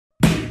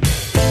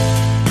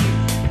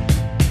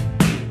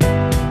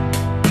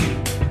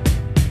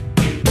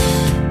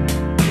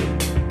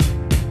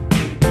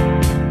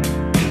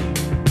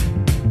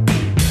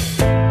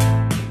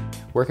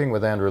working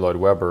with Andrew Lloyd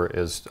Webber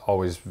is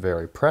always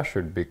very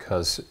pressured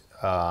because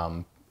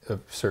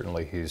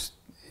certainly he's,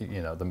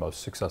 you know, the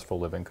most successful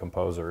living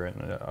composer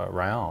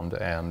around,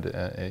 and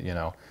you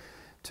know,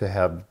 to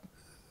have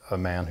a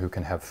man who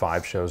can have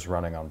 5 shows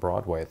running on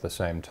Broadway at the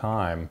same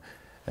time,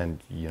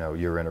 and you know,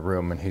 you're in a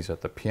room and he's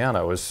at the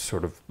piano, is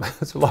sort of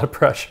it's a lot of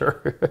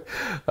pressure.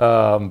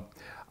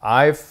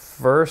 I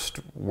first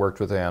worked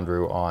with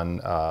Andrew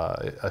on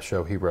a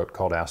show he wrote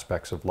called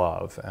Aspects of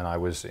Love, and I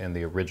was in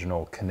the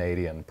original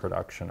Canadian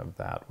production of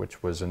that,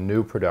 which was a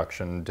new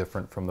production,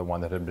 different from the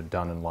one that had been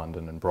done in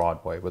London and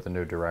Broadway with a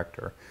new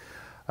director.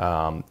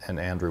 And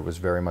Andrew was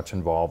very much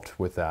involved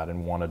with that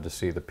and wanted to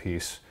see the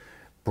piece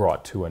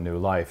brought to a new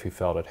life. He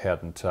felt it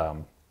hadn't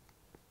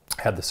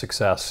had the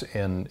success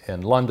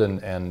in London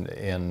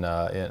and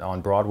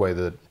on Broadway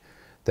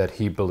that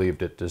he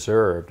believed it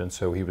deserved, and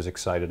so he was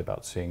excited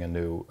about seeing a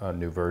new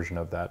version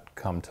of that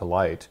come to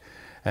light.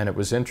 And it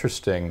was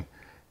interesting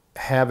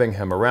having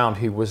him around.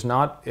 He was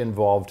not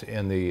involved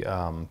in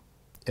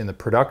the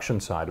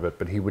production side of it,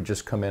 but he would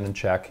just come in and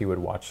check. He would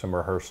watch some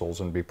rehearsals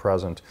and be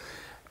present.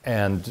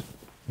 And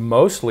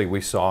mostly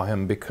we saw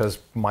him because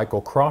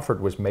Michael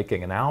Crawford was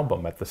making an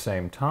album at the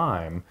same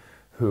time,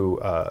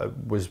 who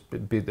was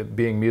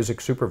being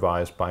music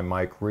supervised by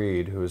Mike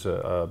Reed, who is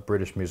a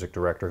British music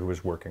director who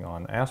was working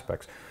on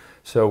Aspects.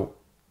 So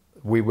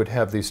we would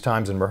have these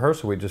times in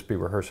rehearsal, we'd just be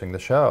rehearsing the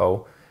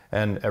show,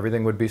 and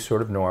everything would be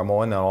sort of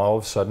normal, and then all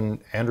of a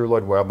sudden Andrew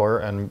Lloyd Webber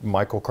and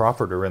Michael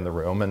Crawford are in the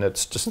room, and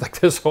it's just like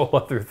this whole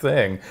other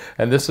thing.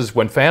 And this is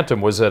when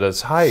Phantom was at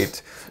its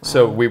height.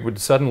 So we would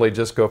suddenly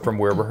just go from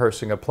we're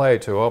rehearsing a play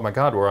to, oh my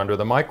God, we're under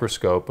the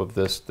microscope of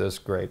this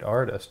great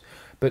artist.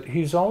 But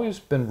he's always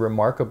been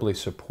remarkably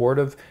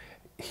supportive.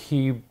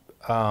 He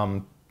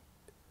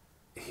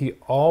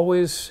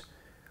always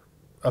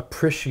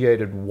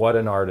appreciated what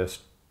an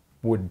artist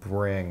would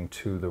bring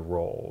to the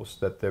roles.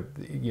 That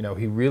you know,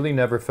 he really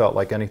never felt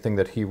like anything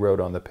that he wrote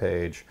on the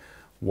page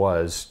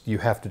was, you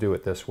have to do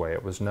it this way.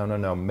 It was, no, no,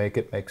 no, make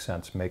it make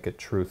sense, make it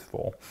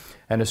truthful.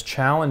 And as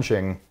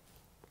challenging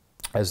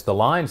as the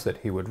lines that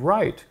he would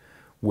write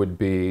would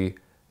be,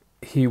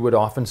 he would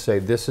often say,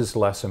 this is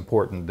less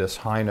important, this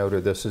high note or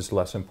this is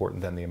less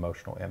important than the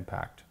emotional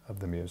impact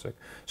of the music.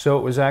 So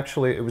it was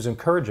actually, it was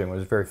encouraging, it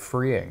was very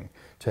freeing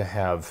to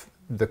have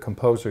the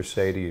composer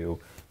say to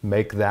you,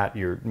 make that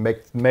your,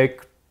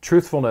 make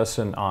truthfulness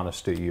and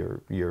honesty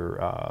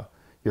your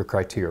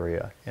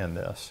criteria in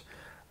this.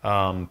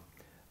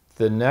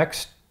 The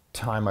next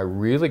time I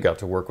really got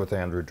to work with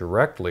Andrew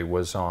directly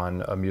was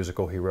on a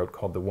musical he wrote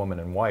called The Woman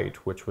in White,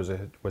 which was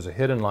a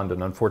hit in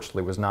London,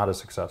 unfortunately was not as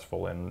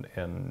successful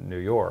in New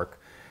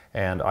York.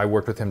 And I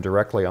worked with him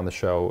directly on the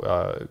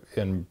show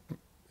in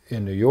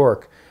New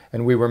York,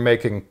 and we were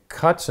making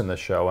cuts in the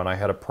show, and I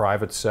had a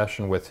private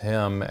session with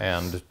him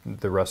and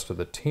the rest of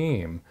the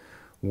team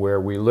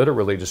where we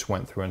literally just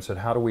went through and said,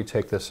 how do we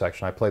take this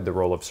section? I played the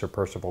role of Sir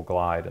Percival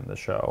Glyde in the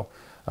show.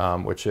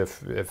 Which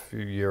if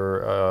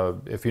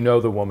you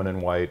know The Woman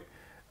in White,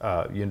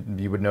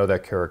 you would know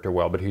that character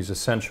well, but he's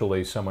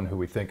essentially someone who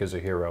we think is a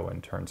hero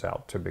and turns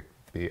out to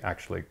be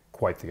actually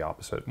quite the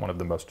opposite, one of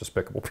the most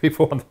despicable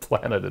people on the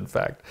planet, in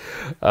fact.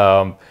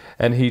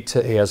 And he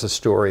has a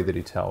story that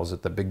he tells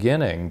at the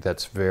beginning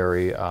that's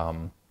very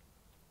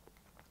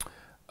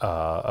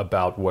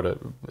about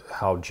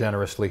how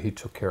generously he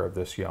took care of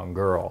this young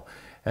girl.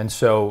 And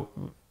so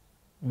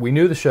we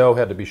knew the show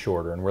had to be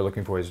shorter, and we're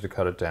looking for ways to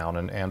cut it down,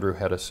 and Andrew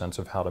had a sense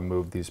of how to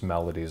move these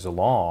melodies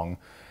along.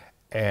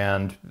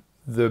 And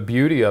the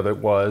beauty of it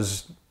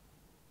was,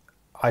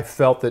 I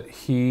felt that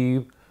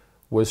he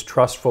was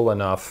trustful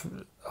enough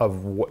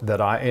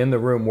that in the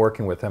room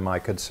working with him, I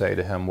could say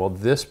to him, well,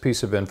 this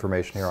piece of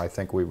information here, I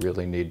think we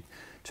really need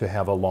to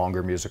have a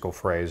longer musical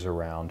phrase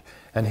around.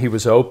 And he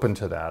was open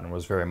to that and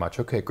was very much,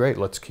 okay, great,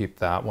 let's keep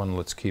that one,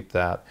 let's keep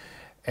that.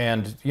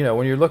 And, you know,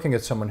 when you're looking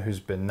at someone who's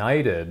been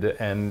knighted,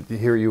 and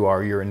here you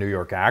are, you're a New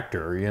York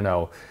actor, you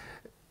know,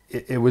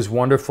 it was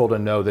wonderful to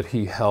know that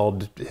he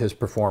held his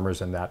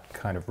performers in that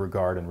kind of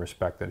regard and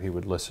respect, that he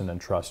would listen and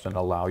trust and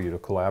allow you to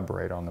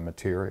collaborate on the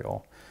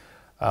material.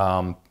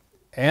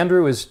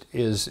 Andrew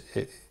is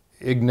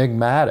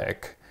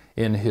enigmatic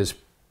in his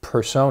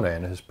persona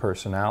and his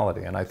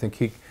personality, and I think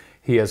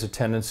he has a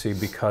tendency,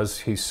 because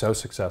he's so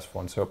successful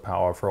and so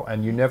powerful,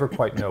 and you never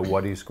quite know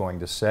what he's going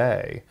to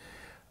say,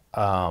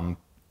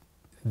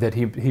 that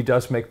he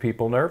does make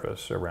people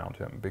nervous around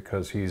him,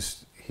 because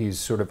he's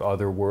sort of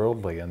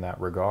otherworldly in that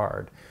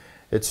regard.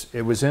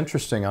 It was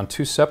interesting, on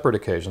 2 separate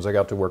occasions I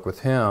got to work with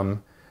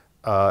him,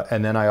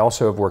 and then I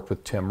also have worked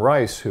with Tim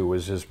Rice, who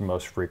was his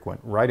most frequent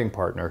writing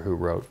partner, who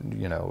wrote,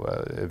 you know,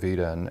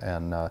 Evita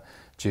and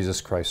Jesus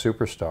Christ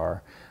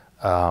Superstar.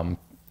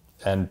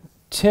 And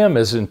Tim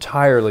is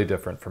entirely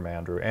different from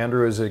Andrew.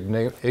 Andrew is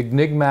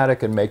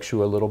enigmatic and makes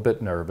you a little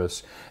bit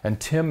nervous, and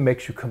Tim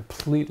makes you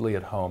completely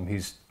at home.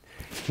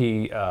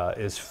 He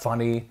is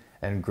funny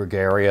and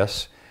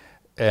gregarious.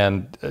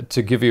 And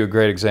to give you a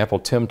great example,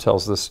 Tim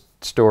tells this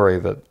story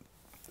that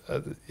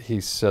he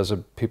says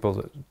of people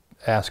that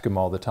ask him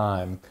all the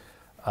time.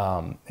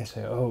 They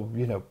say, oh,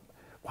 you know,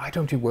 why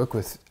don't you work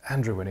with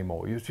Andrew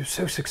anymore? You're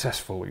so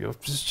successful.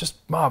 It's just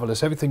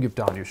marvelous. Everything you've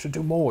done. You should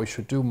do more. You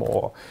should do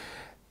more.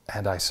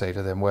 And I say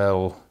to them,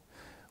 well,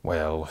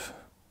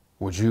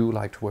 would you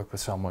like to work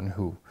with someone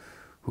who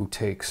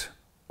takes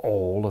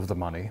all of the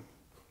money?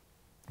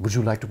 Would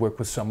you like to work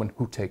with someone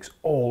who takes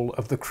all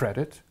of the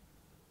credit?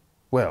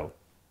 Well,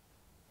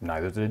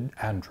 neither did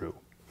Andrew.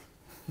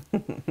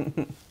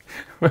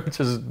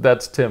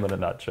 That's Tim in a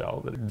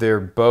nutshell. They're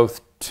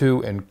both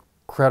two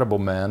incredible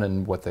men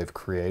in what they've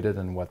created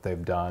and what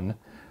they've done.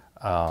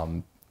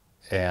 And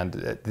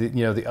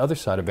the other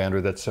side of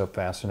Andrew that's so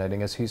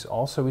fascinating is he's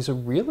a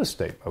real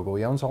estate mogul.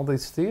 He owns all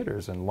these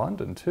theaters in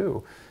London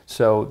too.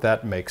 So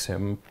that makes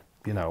him,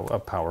 a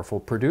powerful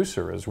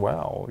producer as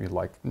well.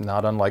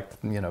 Not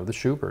unlike, the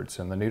Schuberts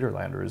and the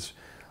Nederlanders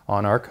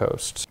on our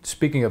coast.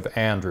 Speaking of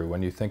Andrew,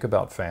 when you think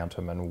about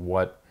Phantom and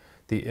what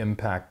the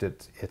impact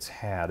it's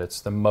had,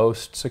 it's the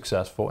most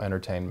successful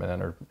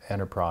entertainment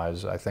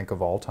enterprise, I think,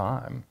 of all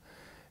time.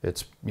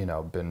 It's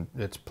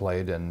it's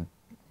played in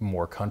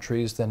more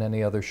countries than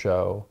any other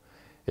show.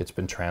 It's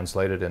been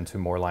translated into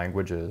more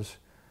languages.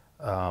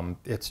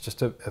 It's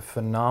just a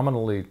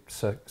phenomenally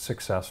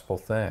successful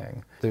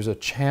thing. There's a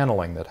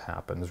channeling that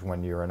happens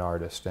when you're an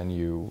artist,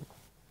 and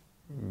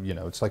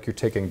it's like you're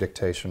taking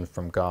dictation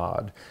from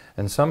God.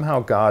 And somehow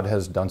God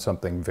has done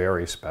something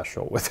very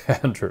special with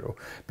Andrew,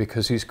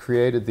 because he's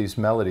created these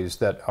melodies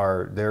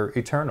they're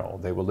eternal.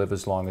 They will live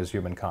as long as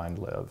humankind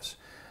lives,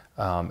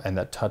 and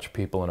that touch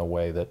people in a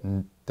way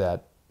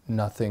that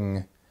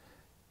nothing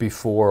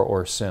before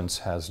or since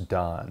has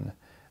done.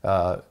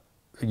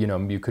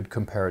 You could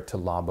compare it to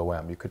La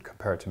Boheme. You could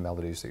compare it to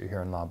melodies that you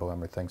hear in La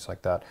Boheme or things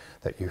like that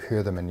you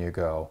hear them and you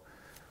go,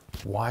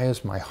 why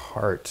is my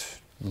heart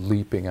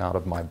leaping out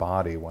of my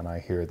body when I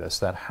hear this?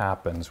 That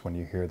happens when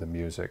you hear the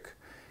music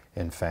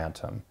in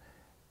Phantom.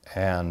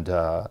 And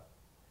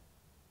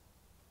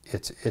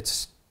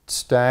it's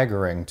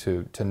staggering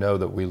to know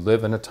that we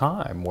live in a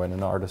time when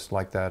an artist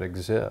like that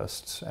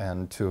exists,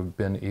 and to have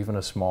been even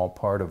a small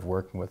part of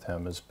working with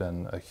him has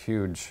been a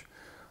huge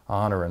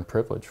honor and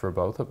privilege for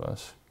both of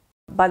us.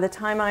 By the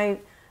time I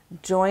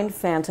joined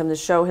Phantom, the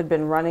show had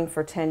been running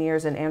for 10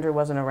 years and Andrew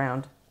wasn't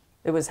around.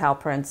 It was Hal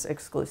Prince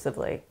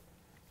exclusively.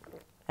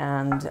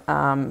 And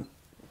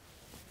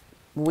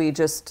we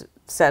just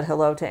said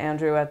hello to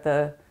Andrew at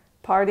the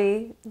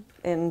party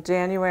in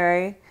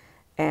January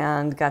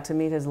and got to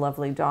meet his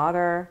lovely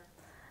daughter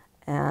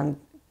and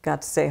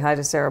got to say hi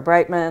to Sarah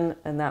Brightman,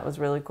 and that was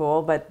really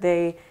cool. But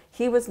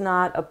he was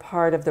not a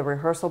part of the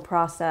rehearsal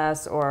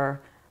process,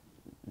 or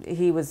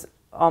he was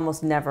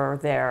almost never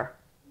there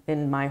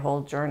in my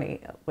whole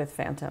journey with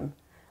Phantom.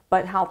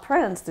 But Hal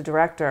Prince, the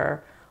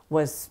director,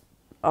 was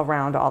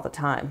around all the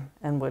time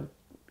and would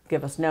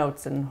give us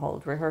notes and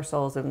hold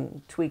rehearsals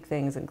and tweak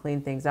things and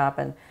clean things up.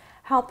 And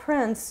Hal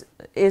Prince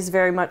is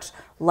very much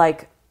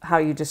like how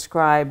you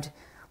described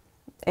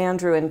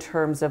Andrew, in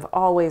terms of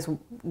always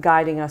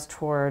guiding us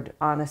toward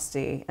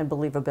honesty and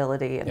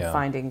believability and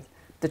finding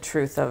the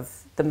truth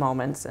of the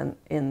moments and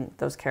in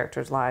those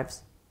characters'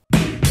 lives.